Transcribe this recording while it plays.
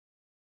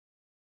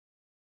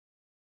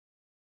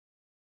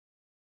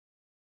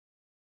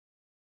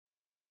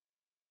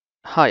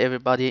Hi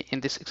everybody, in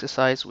this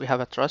exercise we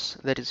have a truss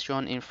that is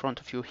shown in front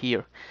of you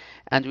here,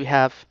 and we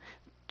have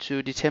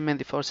to determine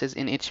the forces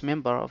in each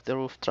member of the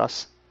roof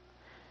truss.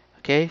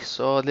 Okay,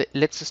 so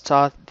let's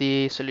start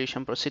the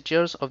solution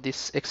procedures of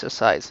this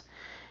exercise.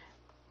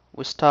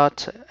 We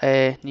start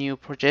a new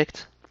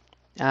project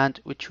and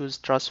we choose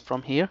truss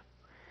from here.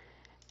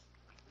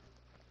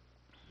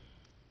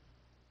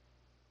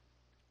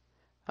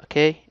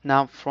 Okay,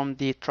 now from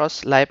the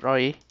truss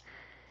library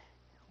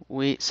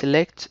we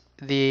select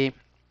the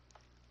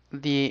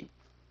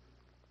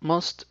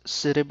most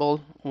suitable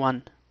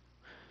one.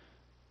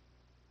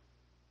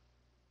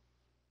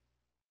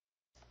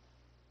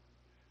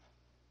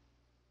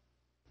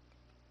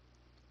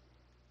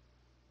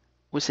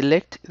 We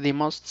select the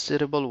most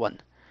suitable one.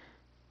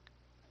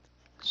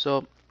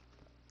 So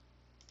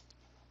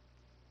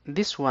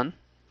this one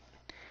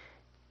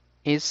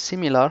is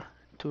similar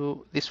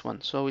to this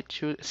one, so we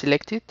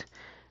select it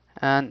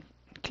and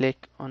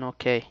click on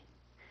OK.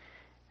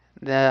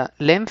 The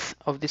length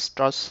of this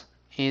truss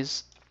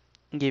is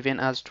given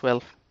as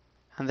 12,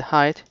 and the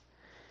height,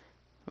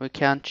 we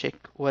can check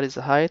what is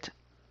the height.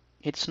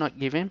 It's not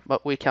given,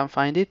 but we can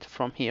find it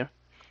from here.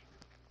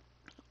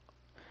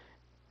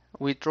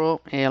 We draw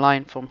a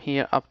line from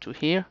here up to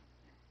here,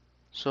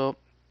 so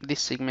this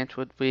segment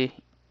would be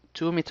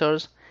 2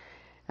 meters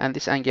and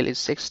this angle is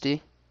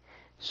 60.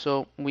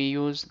 So we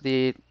use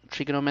the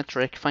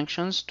trigonometric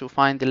functions to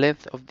find the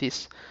length of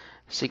this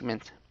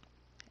segment.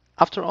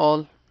 After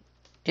all,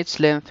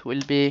 its length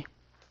will be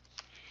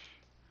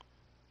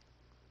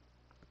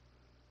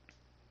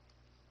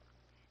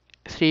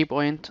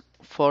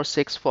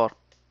 3.464.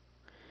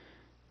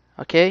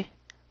 Okay,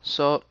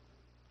 so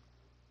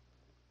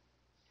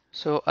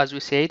as we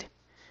said,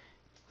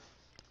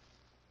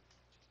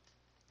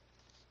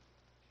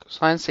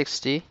 sine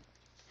 60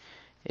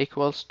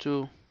 equals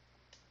to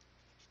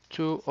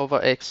 2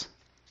 over x.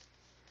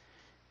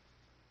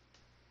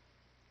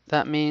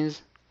 That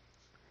means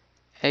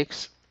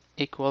x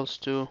equals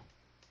to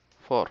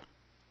 4.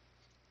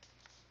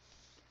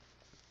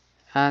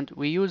 And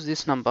we use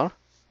this number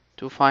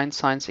to find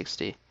sine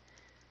 60.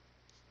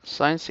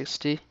 Sine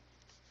 60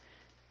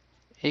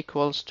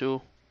 equals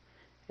to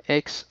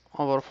x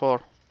over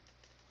 4.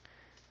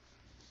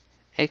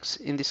 X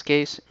in this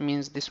case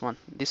means this one,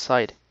 this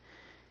side.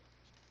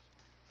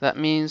 That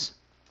means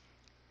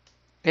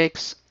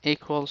x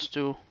equals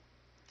to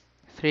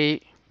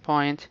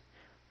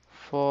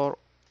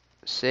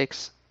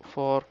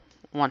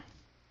 3.4641,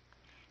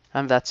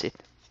 and that's it.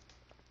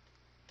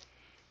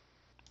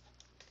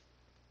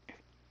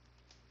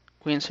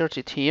 We insert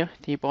it here,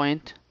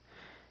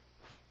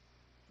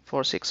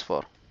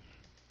 3.464,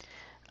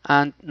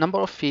 and number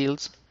of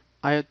fields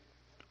I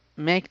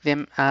make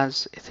them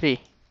as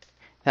 3.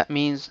 That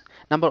means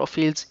number of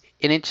fields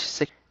in each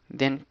section.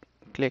 Then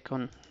click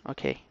on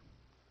OK.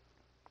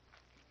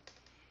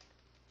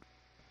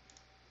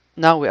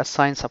 Now we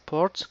assign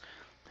supports.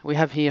 We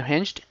have here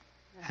hinged,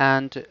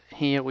 and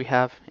here we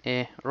have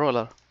a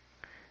roller,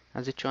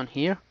 as it's shown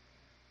here.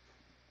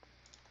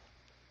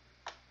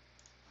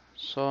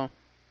 So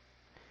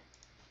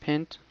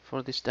pin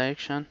for this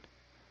direction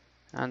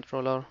and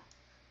roller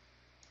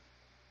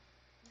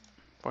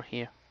for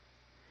here.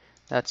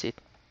 That's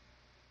it.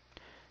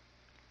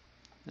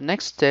 The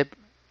next step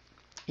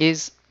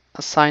is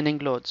assigning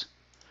loads.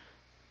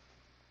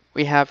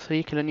 We have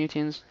 3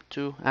 kilonewtons,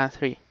 2 and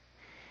 3.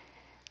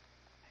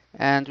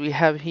 And we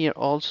have here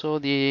also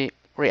the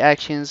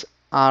reactions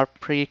are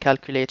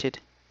pre-calculated.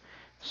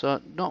 So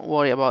don't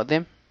worry about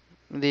them.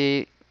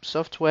 The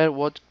software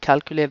would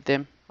calculate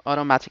them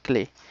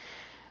automatically.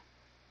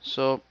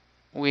 So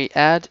we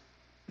add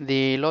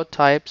the load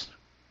types,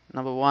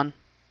 number 1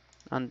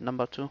 and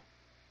number 2.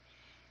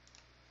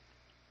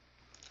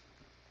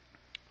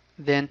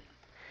 Then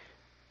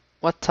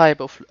what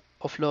type of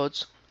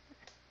loads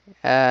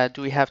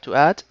do we have to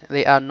add?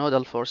 They are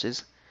nodal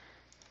forces.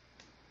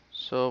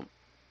 So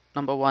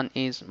number 1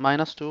 is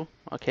 -2,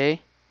 okay,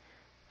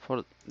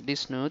 for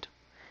this node,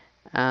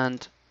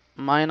 and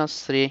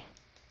 -3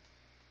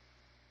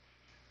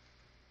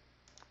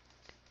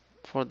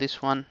 for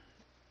this one,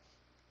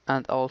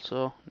 and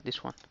also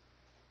this one.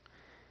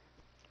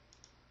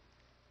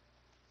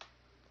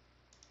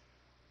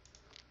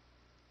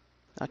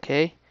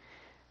 Okay,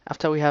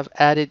 after we have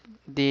added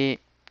the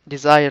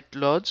desired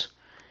loads,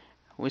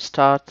 we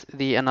start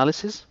the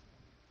analysis.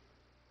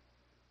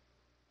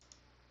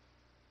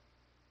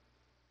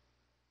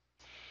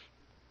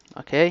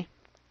 Okay,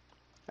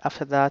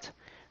 after that,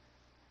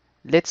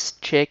 let's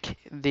check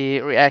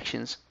the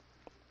reactions.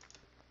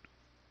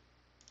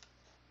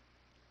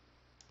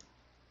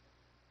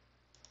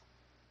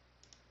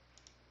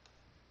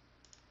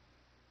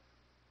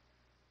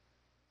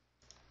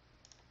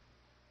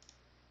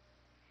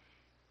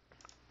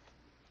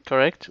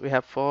 Correct, we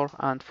have 4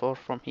 and 4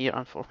 from here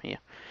and from here.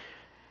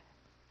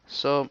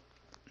 So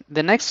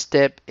the next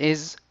step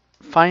is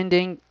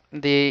finding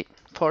the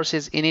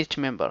forces in each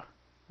member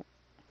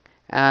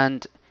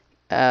and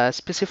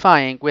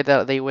specifying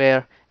whether they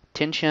were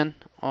tension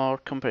or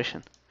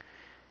compression.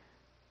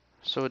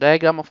 So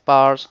diagram of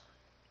bars,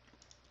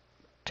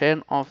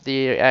 turn off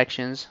the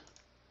reactions,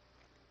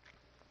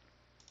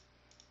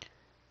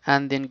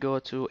 and then go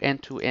to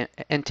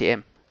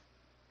NTM,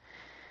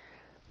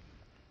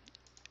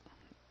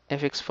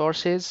 FX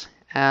forces,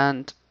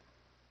 and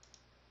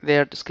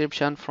their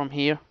description from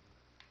here.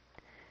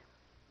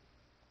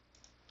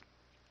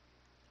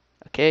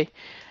 Okay,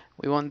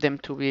 we want them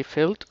to be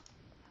filled.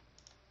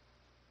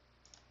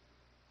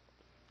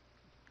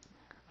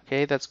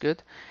 Okay, that's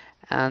good.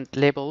 And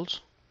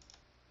labels.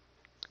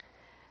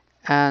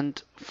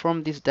 And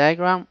from this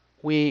diagram,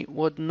 we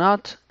would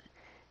not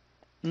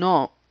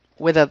know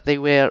whether they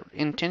were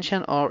in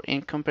tension or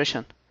in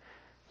compression.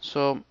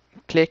 So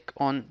click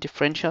on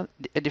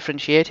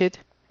differentiated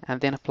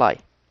and then apply.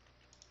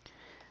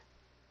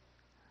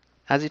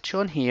 As it's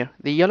shown here,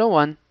 the yellow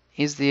one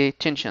is the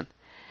tension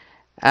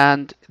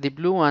and the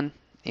blue one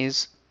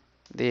is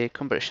the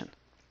compression.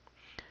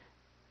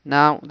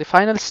 Now the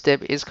final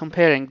step is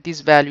comparing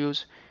these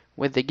values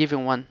with the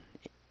given one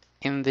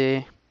in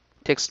the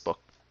textbook.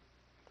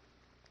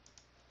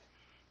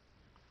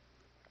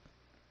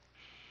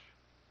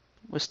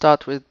 We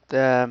start with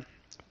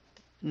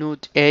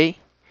node A.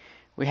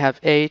 We have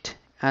 8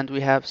 and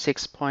we have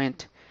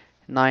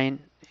 6.9.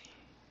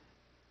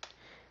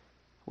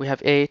 We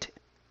have 8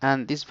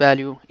 and this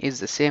value is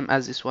the same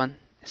as this one,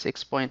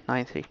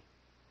 6.93.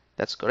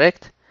 That's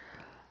correct.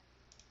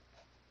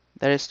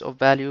 The rest of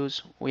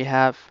values, we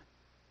have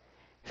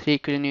 3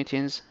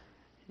 kilonewtons,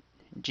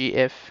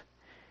 GF,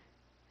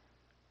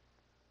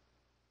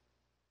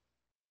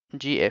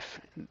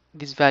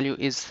 this value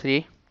is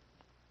 3,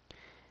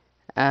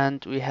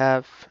 and we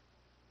have,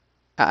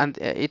 and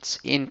it's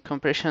in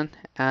compression,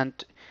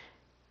 and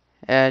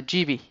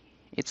GB,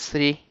 it's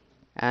 3,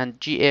 and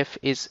GF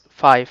is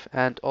 5,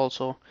 and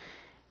also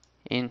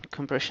in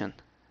compression.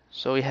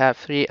 So we have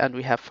 3 and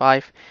we have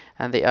 5,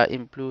 and they are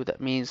in blue,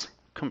 that means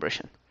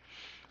compression.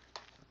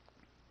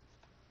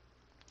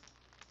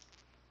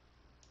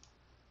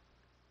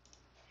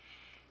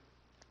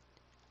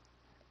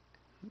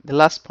 The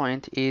last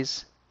point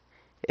is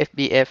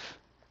FBF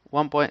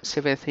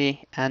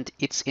 1.73 and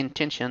its in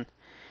tension.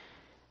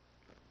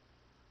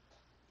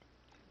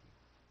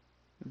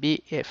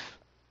 BF,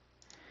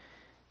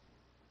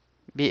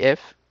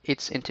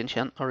 its in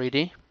tension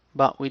already,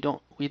 but we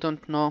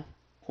don't know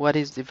what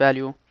is the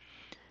value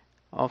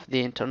of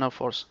the internal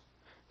force.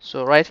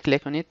 So right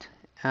click on it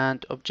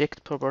and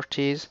object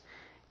properties,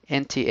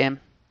 NTM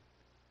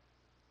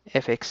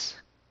FX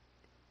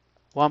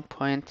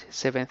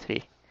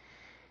 1.73,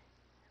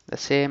 the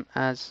same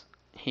as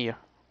here,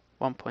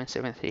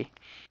 1.73.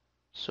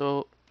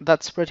 So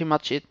that's pretty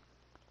much it.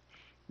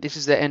 This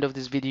is the end of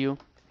this video.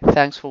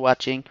 Thanks for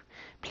watching.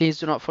 Please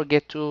do not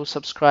forget to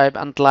subscribe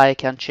and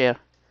like and share.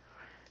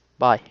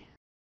 Bye.